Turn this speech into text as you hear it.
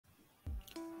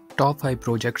Top 5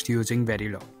 projects using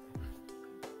VERILOG.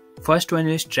 First one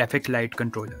is traffic light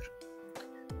controller.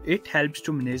 It helps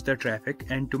to manage the traffic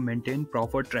and to maintain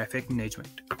proper traffic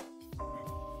management.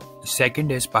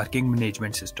 Second is parking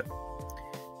management system.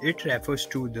 It refers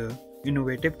to the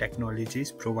innovative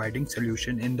technologies providing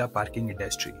solution in the parking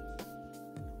industry.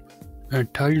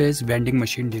 Third is vending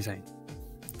machine design.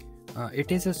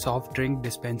 It is a soft drink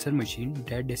dispenser machine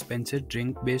that dispenses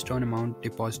drink based on amount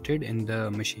deposited in the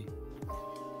machine.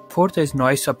 Fourth is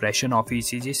noise suppression of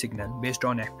ECG signal based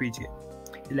on FPGA.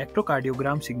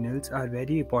 Electrocardiogram signals are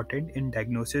very important in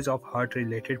diagnosis of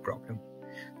heart-related problem.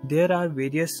 There are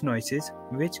various noises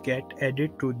which get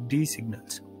added to these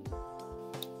signals.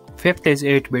 Fifth is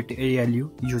 8-bit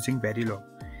ALU using VERILOG.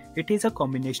 It is a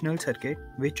combinational circuit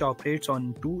which operates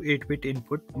on two 8-bit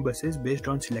input buses based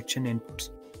on selection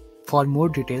inputs. For more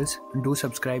details, do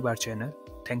subscribe our channel.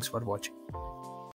 Thanks for watching.